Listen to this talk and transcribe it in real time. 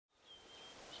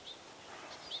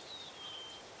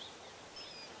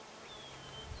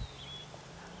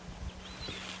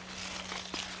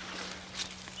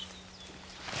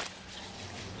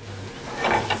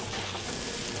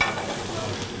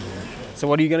So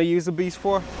what are you gonna use the beets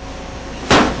for?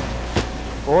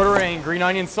 Ordering green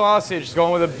onion sausage,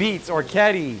 going with a beets or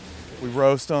ketty. We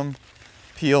roast them,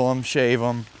 peel them, shave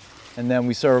them, and then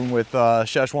we serve them with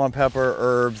Szechuan pepper,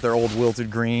 herbs, they're old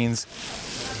wilted greens.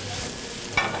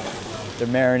 They're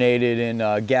marinated in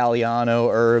Galliano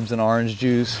herbs and orange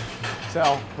juice.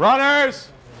 So, runners!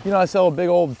 You know, I sell a big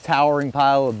old towering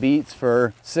pile of beets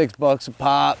for $6 a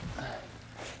pop.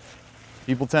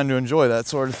 People tend to enjoy that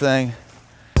sort of thing.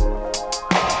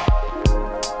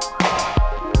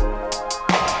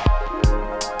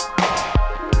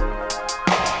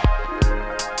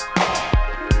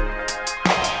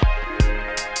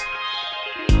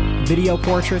 Video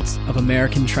portraits of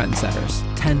American trendsetters.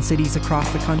 10 cities across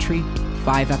the country,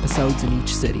 5 episodes in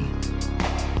each city.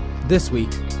 This week,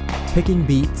 picking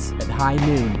beets at high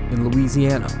noon in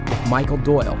Louisiana with Michael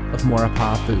Doyle of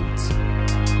Maurepas Foods.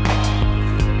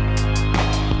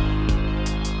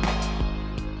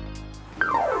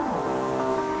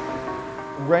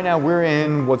 Right now we're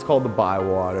in what's called the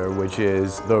Bywater, which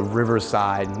is the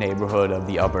riverside neighborhood of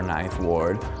the Upper 9th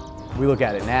Ward. We look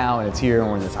at it now and it's here and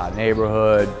we're in this hot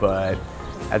neighborhood, but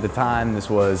at the time this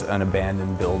was an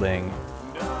abandoned building.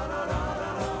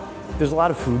 There's a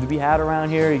lot of food to be had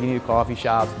around here. You can eat at coffee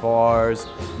shops, bars,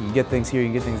 you can get things here, you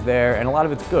can get things there, and a lot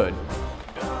of it's good.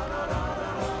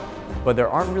 But there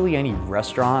aren't really any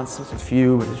restaurants. There's a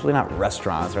few, but there's really not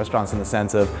restaurants. Restaurants in the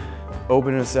sense of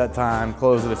open at a set time,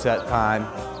 close at a set time.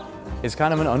 It's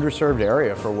kind of an underserved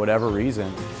area for whatever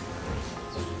reason.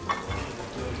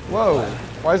 Whoa,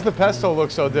 why does the pesto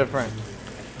look so different?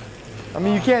 I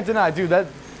mean, you can't deny, dude, that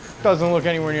doesn't look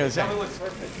anywhere near the same. It looks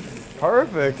perfect.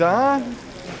 Perfect, huh?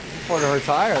 For to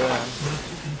retire then.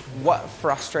 What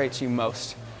frustrates you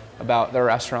most about the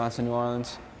restaurants in New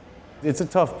Orleans? It's a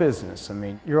tough business. I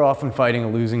mean, you're often fighting a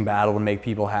losing battle to make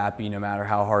people happy no matter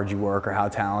how hard you work or how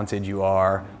talented you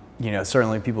are. You know,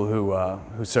 certainly people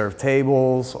who serve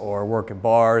tables or work at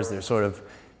bars, they're sort of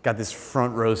got this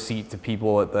front row seat to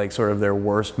people at like sort of their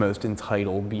worst, most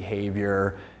entitled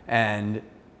behavior, and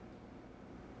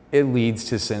it leads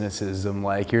to cynicism.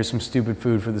 Like, here's some stupid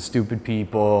food for the stupid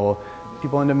people.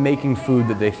 People end up making food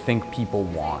that they think people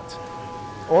want.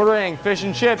 Ordering fish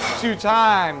and chips 2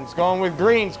 times, going with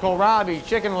greens, kohlrabi,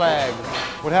 chicken leg.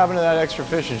 What happened to that extra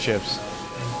fish and chips?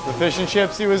 The fish and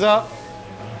chips he was up?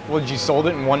 Well, you sold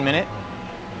it in 1 minute?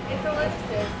 It's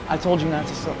ellipsis. I told you not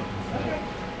to sell. Okay.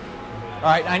 All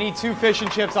right, I need 2 fish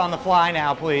and chips on the fly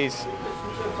now, please.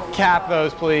 Cap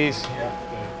those, please.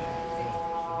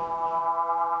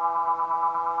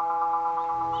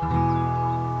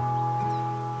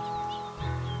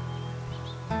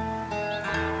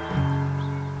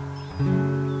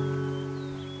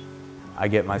 I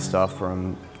get my stuff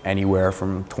from anywhere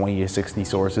from 20 to 60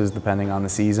 sources, depending on the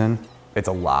season. It's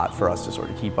a lot for us to sort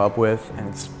of keep up with, and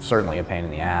it's certainly a pain in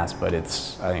the ass, but I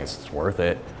think it's worth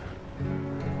it.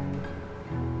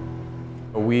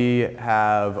 We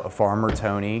have a farmer,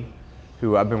 Tony,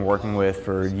 who I've been working with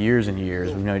for years and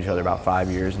years. We've known each other about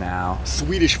 5 years now.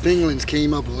 Swedish fingerlings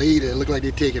came up later. It looked like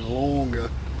they're taking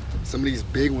longer. Some of these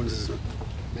big ones is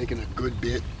making a good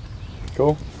bit.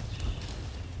 Cool.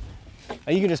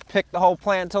 And you can just pick the whole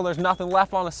plant until there's nothing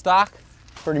left on the stalk?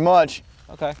 Pretty much.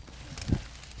 Okay.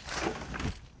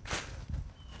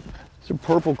 It's a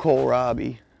purple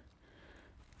kohlrabi.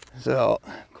 So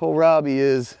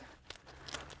kohlrabi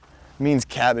means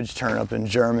cabbage turnip in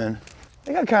German.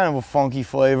 They got kind of a funky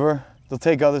flavor. They'll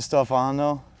take other stuff on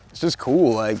though. It's just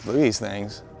cool, like, look at these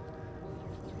things.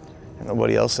 And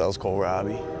nobody else sells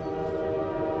kohlrabi.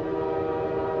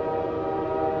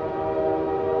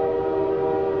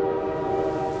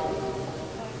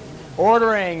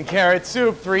 Ordering carrot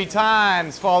soup 3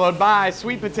 times, followed by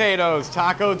sweet potatoes,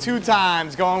 taco 2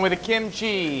 times, going with a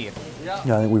kimchi. Yeah,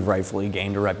 I think we've rightfully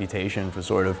gained a reputation for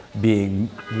sort of being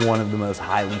one of the most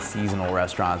highly seasonal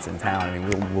restaurants in town. I mean,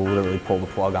 we'll literally pull the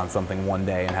plug on something one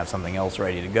day and have something else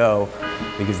ready to go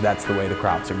because that's the way the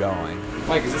crops are going.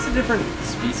 Mike, is this a different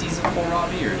species of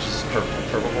kohlrabi or just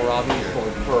purple kohlrabi?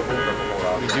 Or purple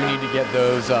kohlrabi. We do need to get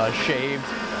those shaved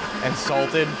and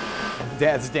salted.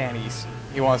 That's Danny's.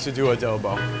 He wants to do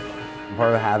adobo.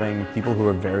 Part of having people who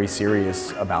are very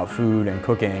serious about food and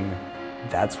cooking,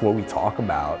 that's what we talk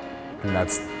about. And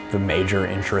that's the major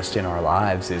interest in our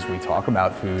lives, is we talk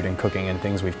about food and cooking and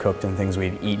things we've cooked and things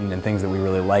we've eaten and things that we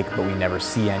really like but we never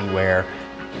see anywhere.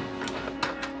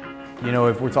 You know,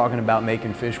 if we're talking about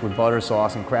making fish with butter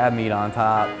sauce and crab meat on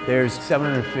top, there's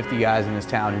 750 guys in this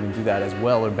town who can do that as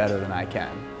well or better than I can.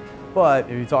 But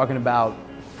if you're talking about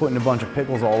putting a bunch of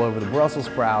pickles all over the Brussels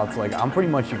sprouts, like, I'm pretty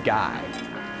much your guy.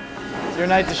 It's your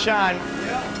night to shine.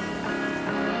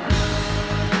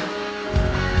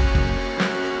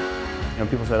 You You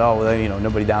know, people said, oh, well, you know,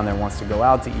 nobody down there wants to go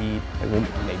out to eat. Well,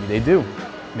 maybe they do.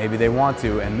 Maybe they want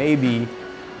to, and maybe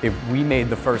if we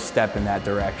made the first step in that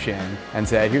direction and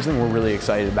said, here's something we're really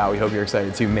excited about, we hope you're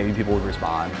excited too, maybe people would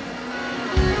respond.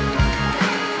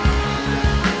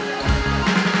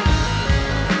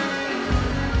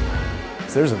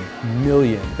 So there's a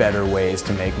million better ways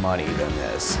to make money than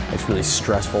this. It's really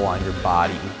stressful on your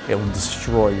body. It will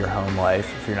destroy your home life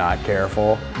if you're not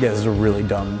careful. Yeah, this is a really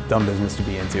dumb business to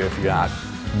be into if you're not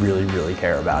really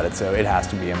care about it. So it has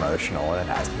to be emotional and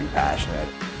it has to be passionate.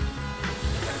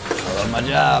 I love my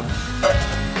job.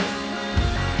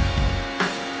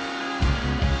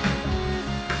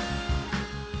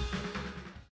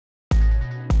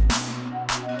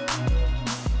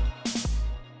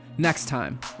 Next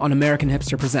time on American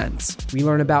Hipster Presents, we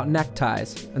learn about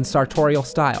neckties and sartorial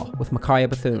style with Micaiah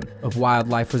Bethune of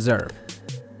Wildlife Reserve.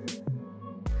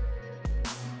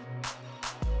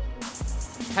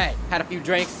 Hey, had a few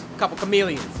drinks, a couple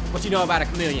chameleons. What you know about a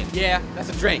chameleon? Yeah, that's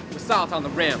a drink with salt on the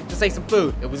rim. Just ate some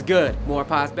food, it was good.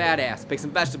 Maurepas badass, picked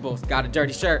some vegetables, got a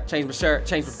dirty shirt, changed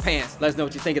my pants. Let us know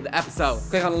what you think of the episode.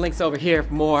 Click on the links over here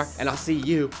for more, and I'll see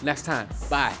you next time.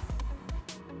 Bye.